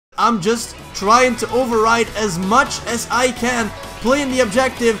I'm just trying to override as much as I can, playing the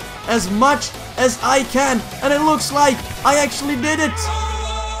objective as much as I can, and it looks like I actually did it.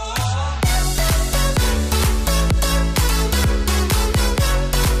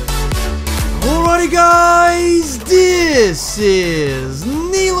 Alrighty guys, this is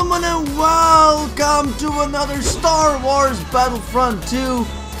Nielomen and welcome to another Star Wars Battlefront 2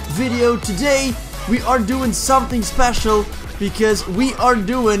 video. Today we are doing something special because we are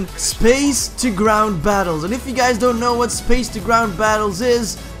doing space to ground battles. And if you guys don't know what space to ground battles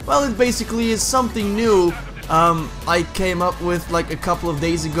is, well, it basically is something new I came up with like a couple of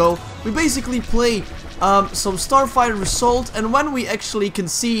days ago. We basically play some Starfighter Assault, and when we actually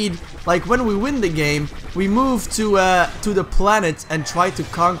concede, like when we win the game, we move to the planet and try to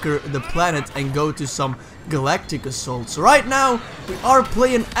conquer the planet and go to some Galactic Assault. So right now we are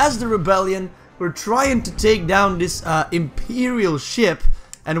playing as the Rebellion. We're trying to take down this Imperial ship,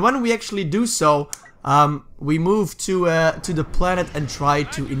 and when we actually do so, we move to the planet and try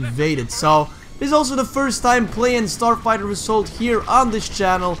to invade it. So this is also the first time playing Starfighter Assault here on this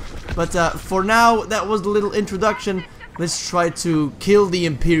channel, but for now, that was the little introduction. Let's try to kill the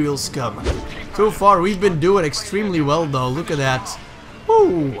Imperial scum. So far, we've been doing extremely well, though. Look at that.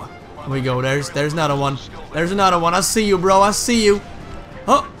 Woo! Here we go. There's another one. There's another one. I see you, bro. I see you.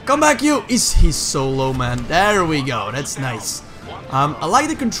 Oh, come back, you. He's so low, man. There we go. That's nice. I like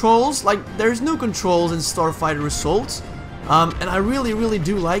the controls. Like, there's new controls in Starfighter Assault. And I really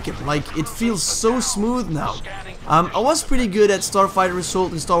do like it. Like, it feels so smooth now. I was pretty good at Starfighter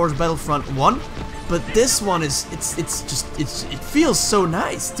Assault and Star Wars Battlefront 1, but this one is, it feels so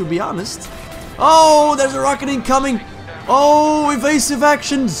nice, to be honest. Oh, there's a rocket incoming. Oh, evasive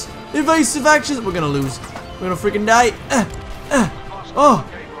actions. Evasive actions. We're gonna lose. We're gonna freaking die.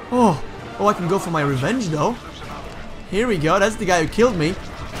 Oh, I can go for my revenge, though. Here we go. That's the guy who killed me.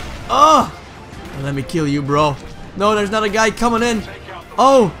 Oh, let me kill you, bro. No, there's not a guy coming in.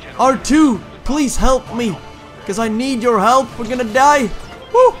 Oh, R2, please help me, because I need your help. We're gonna die.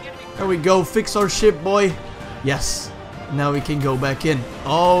 Woo! There we go. Fix our ship, boy. Yes. Now we can go back in.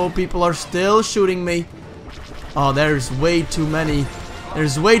 Oh, people are still shooting me. Oh, there's way too many.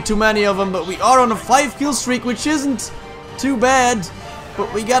 There's way too many of them, but we are on a 5-kill streak, which isn't too bad.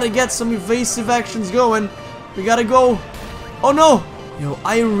 But we gotta get some evasive actions going. We gotta go. Oh, no. Yo,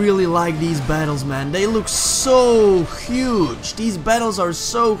 I really like these battles, man. They look so huge. These battles are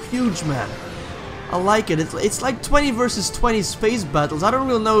so huge, man. I like it. It's like 20 versus 20 space battles. I don't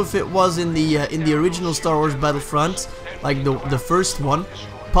really know if it was in the original Star Wars Battlefront, like the first one,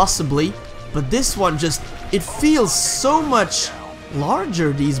 possibly. But this one just, it feels so much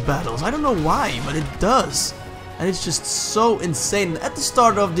larger, these battles. I don't know why, but it does. And it's just so insane. At the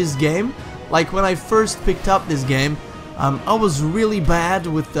start of this game, like when I first picked up this game, I was really bad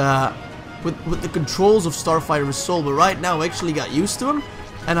with the controls of Starfighter Assault, but right now I actually got used to them,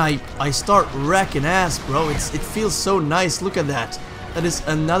 and I start wrecking ass, bro. It feels so nice. Look at that. That is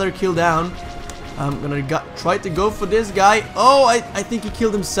another kill down. I'm gonna try to go for this guy. Oh, I think he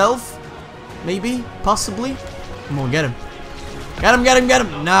killed himself. Maybe, possibly. Come on, get him. Get him, get him, get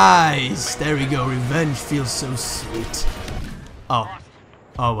him. Nice. There we go. Revenge feels so sweet. Oh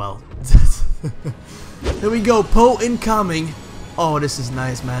well. There we go, Poe incoming. Oh, this is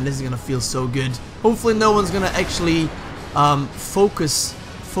nice, man. This is gonna feel so good. Hopefully no one's gonna actually focus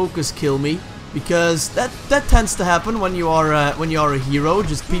kill me, because that tends to happen when you are a hero.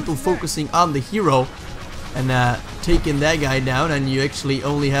 Just people focusing on the hero and taking that guy down, and you actually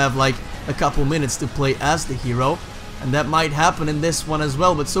only have like a couple minutes to play as the hero, and that might happen in this one as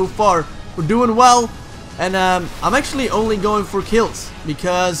well. But so far we're doing well. And I'm actually only going for kills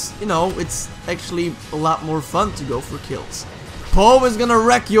because, you know, it's actually a lot more fun to go for kills. Poe is gonna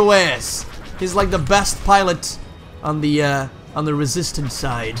wreck your ass. He's like the best pilot on the resistance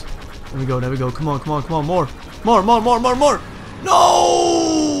side. There we go, there we go. Come on, come on, come on, more.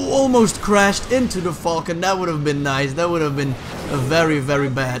 No! Almost crashed into the Falcon. That would have been nice. That would have been a very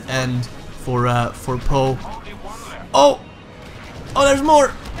bad end for Poe. Oh, there's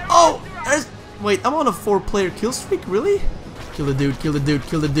more. Oh, there's. Wait, I'm on a 4-player kill streak? Really? Kill the dude, kill the dude,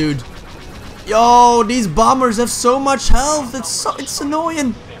 kill the dude. Yo, these bombers have so much health. It's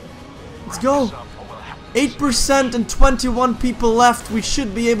annoying. Let's go. 8% and 21 people left. We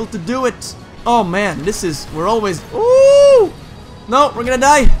should be able to do it. Oh man, we're always. Ooh! No, we're gonna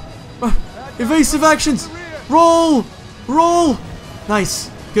die. Evasive actions. Roll!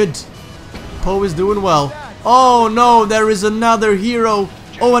 Nice. Good. Poe is doing well. Oh no, there is another hero.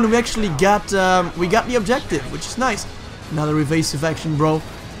 Oh, and we actually got the objective, which is nice. Another evasive action, bro.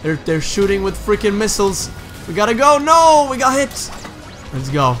 They're shooting with freaking missiles. We gotta go. No, we got hit. Let's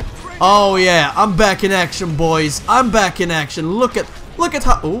go. Oh yeah, I'm back in action, boys. I'm back in action. Look at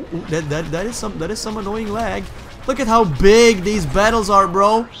how that is some annoying lag. Look at how big these battles are,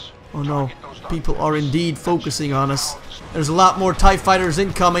 bro. Oh no, people are indeed focusing on us. There's a lot more TIE fighters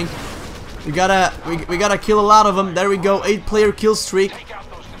incoming. We gotta kill a lot of them. There we go, 8-player kill streak.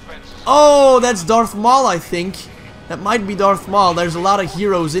 Oh, that's Darth Maul, I think. That might be Darth Maul. There's a lot of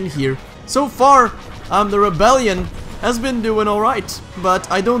heroes in here. So far, the Rebellion has been doing alright,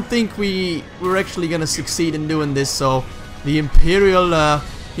 but I don't think we're actually gonna succeed in doing this. So the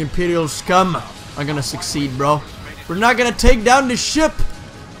Imperial scum are gonna succeed, bro. We're not gonna take down the ship.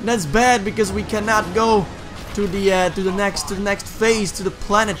 And that's bad because we cannot go to the next phase, to the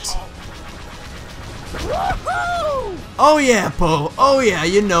planet. Oh yeah, Poe. Oh yeah,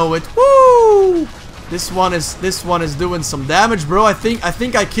 you know it. Woo! This one is doing some damage, bro. I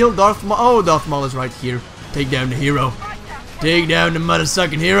think I killed Darth Maul. Oh, Darth Maul is right here. Take down the hero. Take down the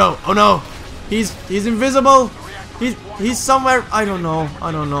mother-sucking hero. Oh no, he's invisible. He's somewhere. I don't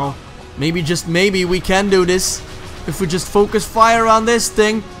know. Maybe, just maybe, we can do this. If we just focus fire on this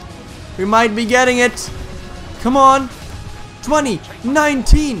thing, we might be getting it. Come on. 20,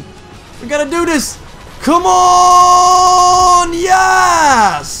 19. We gotta do this. Come on.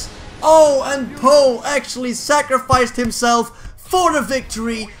 Yes. Oh, and Poe actually sacrificed himself for the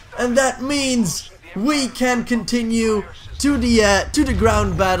victory, and that means we can continue to the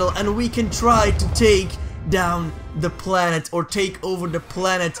ground battle, and we can try to take down the planet, or take over the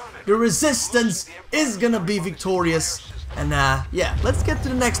planet. The resistance is gonna be victorious, and yeah, let's get to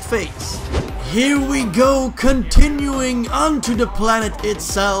the next phase. Here we go, continuing onto the planet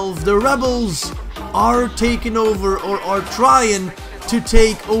itself. The rebels are taking over, or are trying to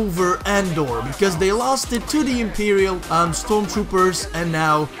take over ENDOR, because they lost it to the Imperial stormtroopers, and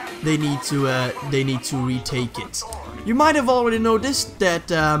now they need to retake it. You might have already noticed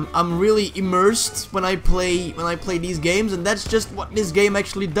that I'm really immersed when I play these games, and that's just what this game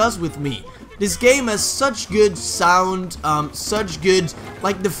actually does with me. This game has such good sound, such good,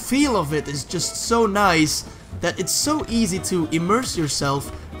 like, the feel of it is just so nice that it's so easy to immerse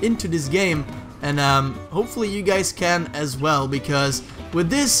yourself into this game. And hopefully you guys can as well, because with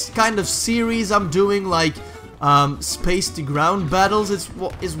this kind of series I'm doing, like space to ground battles is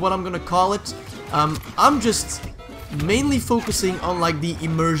what I'm gonna call it. I'm just mainly focusing on, like, the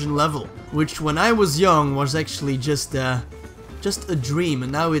immersion level, which when I was young was actually just a dream,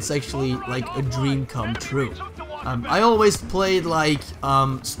 and now it's actually like a dream come true. I always played, like,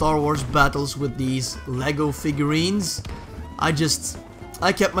 Star Wars battles with these Lego figurines.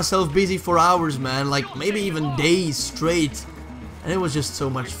 I kept myself busy for hours, man, like maybe even days straight, and it was just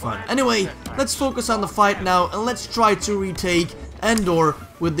so much fun. Anyway, let's focus on the fight now, and let's try to retake ENDOR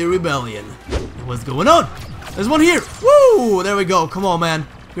with the Rebellion. What's going on? There's one here. Woo! There we go. Come on, man.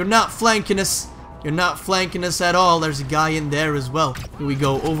 You're not flanking us. You're not flanking us at all. There's a guy in there as well. Here we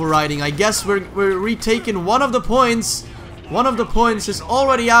go. Overriding. I guess we're retaking one of the points. One of the points is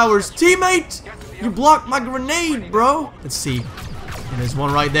already ours. Teammate! You blocked my grenade, bro. Let's see. There's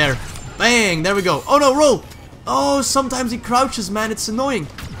one right there. Bang! There we go. Oh no, roll! Oh, sometimes he crouches, man. It's annoying.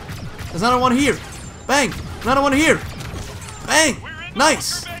 There's another one here. Bang! Another one here. Bang!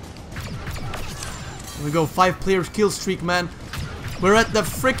 Nice! There we go. 5-player kill streak, man. We're at the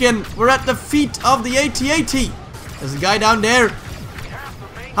feet of the AT-AT. There's a guy down there.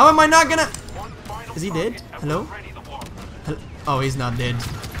 How am I not gonna... Is he dead? Hello? Oh, he's not dead.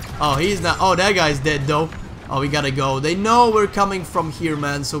 Oh, he's not... Oh, that guy's dead, though. Oh, we gotta go. They know we're coming from here,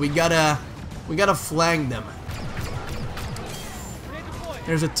 man, so we gotta flank them.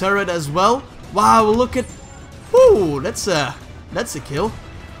 There's a turret as well. Wow, look at... Ooh, that's a kill.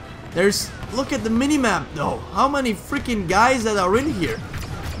 Look at the minimap, though. How many freaking guys that are in here?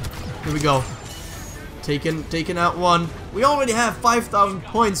 Here we go. Taking out one. We already have 5,000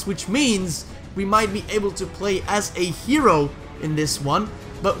 points, which means we might be able to play as a hero in this one.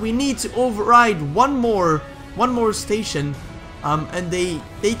 But we need to override one more station, and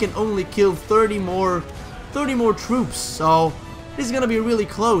they can only kill 30 more troops. So this is gonna be really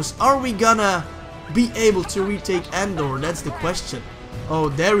close. Are we gonna be able to retake ENDOR? That's the question. Oh,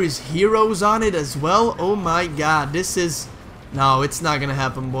 there is heroes on it as well. Oh my god, this is... No, it's not gonna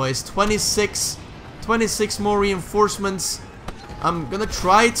happen, boys. 26 more reinforcements. I'm gonna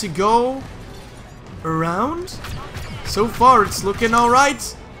try to go around. So far, it's looking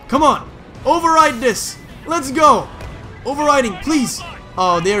alright. Come on, override this. Let's go. Overriding, please.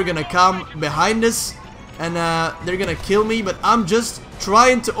 Oh, they're gonna come behind us, and they're gonna kill me, but I'm just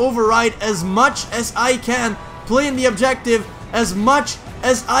trying to override as much as I can, playing the objective as much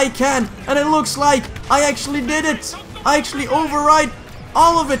as I can, and it looks like I actually did it. I actually override.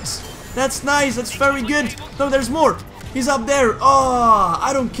 All of it. That's nice. That's very good. No, there's more. He's up there. Oh,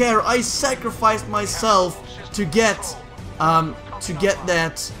 I don't care. I sacrificed myself to get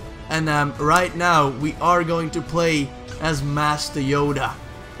that. And right now we are going to play as Master Yoda.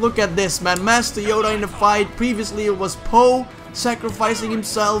 Look at this, man. Master Yoda in the fight. Previously it was Poe sacrificing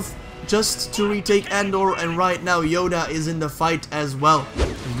himself just to retake ENDOR, and right now Yoda is in the fight as well.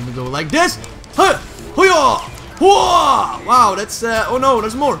 I'm gonna go like this. Wow, that's oh no,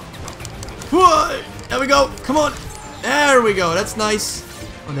 there's more. There we go. Come on. There we go. That's nice.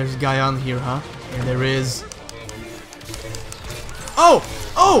 Oh, there's a guy on here, huh? Yeah, there is. Oh,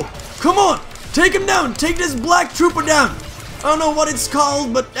 come on. Take him down. Take this black trooper down. I don't know what it's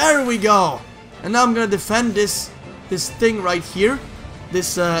called, but there we go. And now I'm gonna defend this thing right here.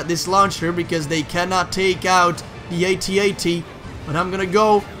 This launcher, because they cannot take out the AT-AT. But I'm gonna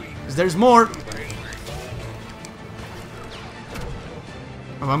go, because there's more.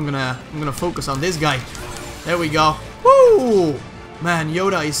 Oh, I'm gonna focus on this guy. There we go. Woo! Man,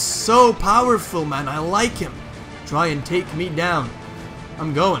 Yoda is so powerful, man. I like him. Try and take me down.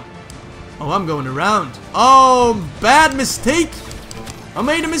 I'm going. Oh, I'm going around. Oh, bad mistake. I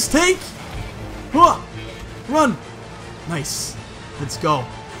made a mistake. Run. Nice. Let's go.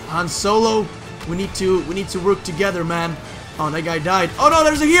 Han Solo, we need to work together, man. Oh, that guy died. Oh no,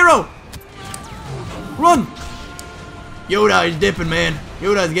 there's a hero. Run. Yoda is dipping, man.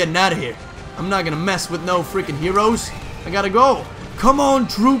 Yoda is getting out of here. I'm not gonna mess with no freaking heroes. I gotta go. Come on,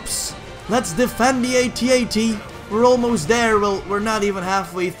 troops. Let's defend the AT-AT. We're almost there. Well, we're not even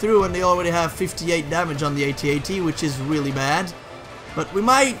halfway through, and they already have 58 damage on the AT-AT, which is really bad. But we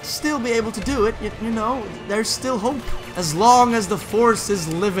might still be able to do it. You know, there's still hope. As long as the Force is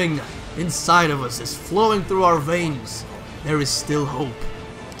living inside of us, is flowing through our veins, there is still hope.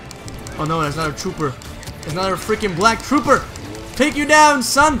 Oh no, there's another trooper. There's another freaking black trooper. Take you down,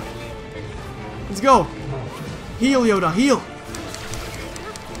 son. Let's go. Heal, Yoda, heal.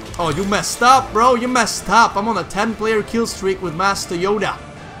 Oh, you messed up, bro. You messed up. I'm on a 10-player kill streak with Master Yoda.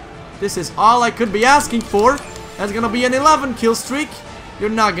 This is all I could be asking for. That's gonna be an 11 kill streak. You're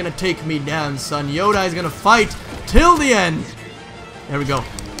not gonna take me down, son. Yoda is gonna fight till the end. There we go.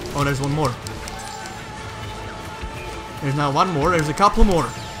 Oh, there's one more. There's now one more. There's a couple more.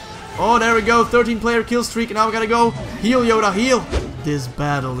 Oh, there we go. 13-player kill streak. And now we gotta go. Heal, Yoda, heal. This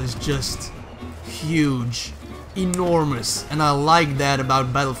battle is just huge. Enormous. And I like that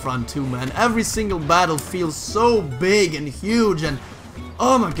about Battlefront 2, man. Every single battle feels so big and huge. And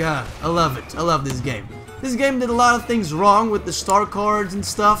oh my god, I love it. I love this game. This game did a lot of things wrong with the star cards and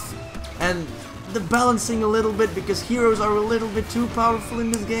stuff. And the balancing a little bit, because heroes are a little bit too powerful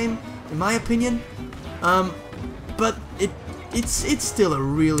in this game, in my opinion. But it's still a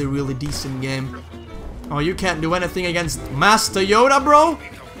really, really decent game. Oh, you can't do anything against Master Yoda, bro?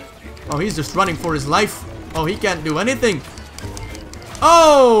 Oh, he's just running for his life. Oh, he can't do anything.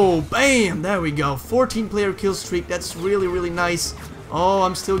 Oh, bam, there we go. 14-player kill streak. That's really, really nice. Oh,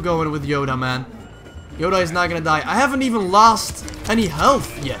 I'm still going with Yoda, man. Yoda is not gonna die. I haven't even lost any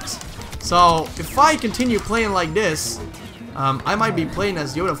health yet. So, if I continue playing like this, I might be playing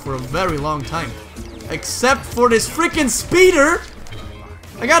as Yoda for a very long time. Except for this freaking speeder!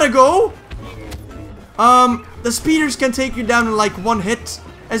 I gotta go! The speeders can take you down in like one hit.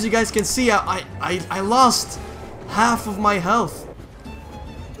 As you guys can see, I lost half of my health.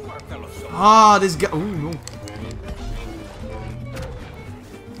 Ah, this guy... Ooh, no.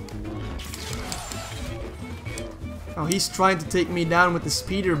 Oh, he's trying to take me down with the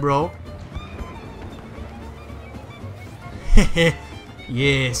speeder, bro. Hehe.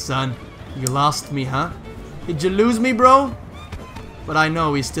 Yeah, son. You lost me, huh? Did you lose me, bro? But I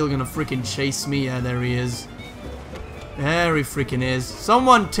know he's still gonna freaking chase me. Yeah, there he is. There he freaking is.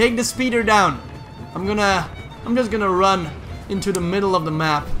 Someone take the speeder down. I'm just gonna run into the middle of the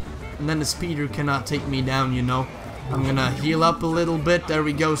map. And then the speeder cannot take me down, you know. I'm gonna heal up a little bit. There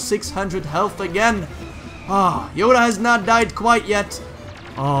we go. 600 health again. Ah, Yoda has not died quite yet.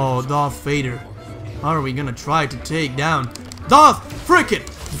 Oh, Darth Vader. How are we gonna try to take down Darth freaking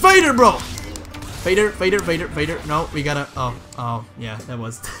Vader, bro? Vader. No, we gotta... Oh, yeah, that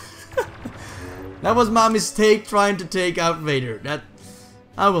was... that was my mistake trying to take out Vader.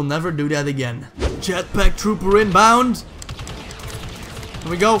 I will never do that again. Jetpack trooper inbound.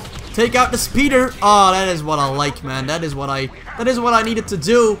 Here we go. Take out the speeder. Oh, that is what I like, man. That is what I needed to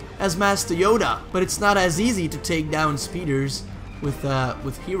do as Master Yoda. But it's not as easy to take down speeders with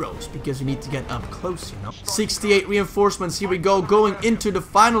heroes, because you need to get up close, you know. 68 reinforcements. Here we go, going into the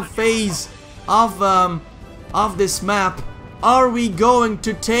final phase of this map. Are we going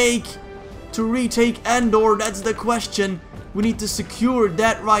to retake ENDOR? That's the question. We need to secure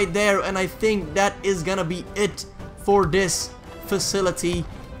that right there, and I think that is gonna be it for this facility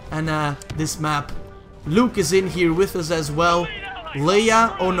and this map. Luke is in here with us as well.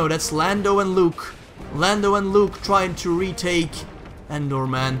 Leia, oh no, that's Lando and Luke. Lando and Luke trying to retake Endor,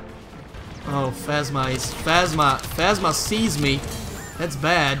 man. Oh, Phasma sees me. That's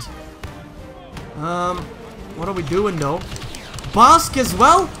bad. What are we doing though? Bosk as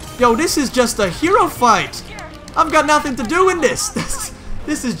well? Yo, this is just a hero fight. I've got nothing to do in this.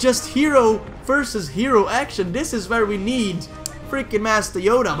 This is just hero versus hero action. This is where we need freaking Master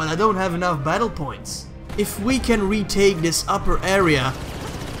Yoda, but I don't have enough battle points. If we can retake this upper area,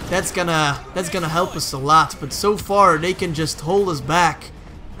 that's gonna help us a lot. But so far, they can just hold us back,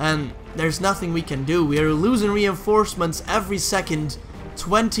 and there's nothing we can do. We are losing reinforcements every second.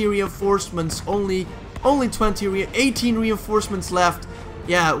 20 reinforcements, only 18 reinforcements left.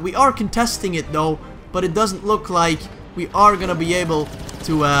 Yeah, we are contesting it though, but it doesn't look like we are gonna be able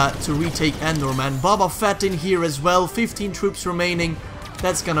to retake Endor, man. Boba Fett in here as well. 15 troops remaining.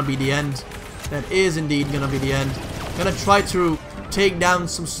 That's gonna be the end. That is indeed gonna be the end. Gonna try to take down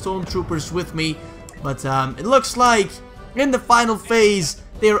some stormtroopers with me, but it looks like in the final phase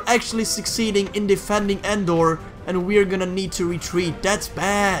they are actually succeeding in defending Endor, and we're gonna need to retreat. That's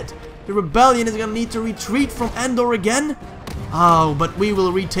bad. The rebellion is gonna need to retreat from Endor again. Oh, but we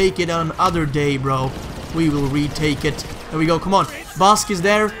will retake it on another day, bro. We will retake it. There we go, come on. Bosk is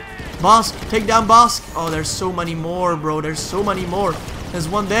there. Bosk, take down Bosk. Oh, there's so many more, bro. There's so many more. There's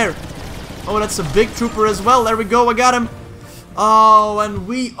one there. Oh, that's a big trooper as well. There we go, I got him. Oh, and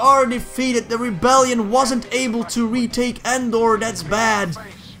we are defeated. The rebellion wasn't able to retake Endor. That's bad.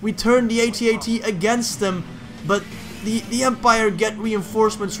 We turned the AT-AT against them, but the Empire get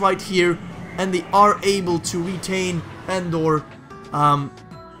reinforcements right here, and they are able to retain Endor.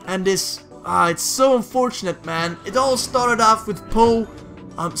 And this, it's so unfortunate, man. It all started off with Poe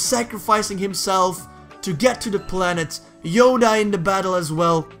sacrificing himself to get to the planet. Yoda in the battle as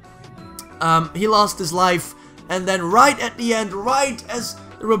well. He lost his life, and then right at the end, right as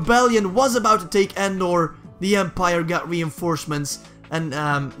the rebellion was about to take Endor, the Empire got reinforcements, and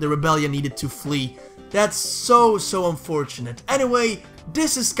the rebellion needed to flee. That's so unfortunate. Anyway,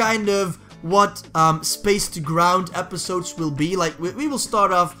 this is kind of what space to ground episodes will be. Like, we will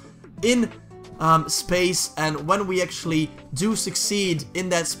start off in space, and when we actually do succeed in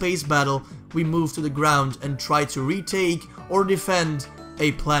that space battle, we move to the ground and try to retake or defend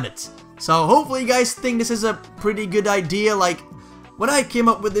a planet. So hopefully you guys think this is a pretty good idea. Like, when I came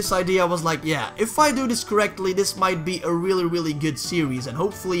up with this idea, I was like, yeah, if I do this correctly, this might be a really good series, and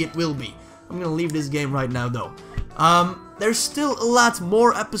hopefully it will be. I'm gonna leave this game right now though. There's still a lot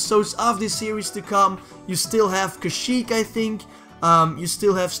more episodes of this series to come. You still have Kashyyyk, I think. You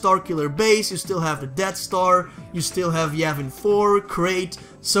still have Starkiller Base, you still have the Death Star, you still have Yavin 4, Crate.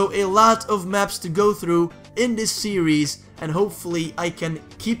 So a lot of maps to go through in this series, and hopefully I can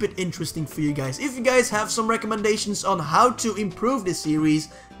keep it interesting for you guys. If you guys have some recommendations on how to improve this series,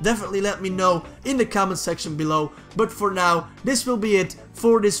 definitely let me know in the comment section below. But for now, this will be it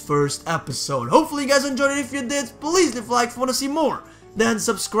for this first episode. Hopefully you guys enjoyed it. If you did, please leave a like if you want to see more. Then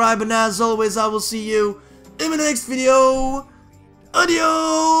subscribe, and as always, I will see you in the next video.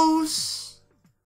 Adios!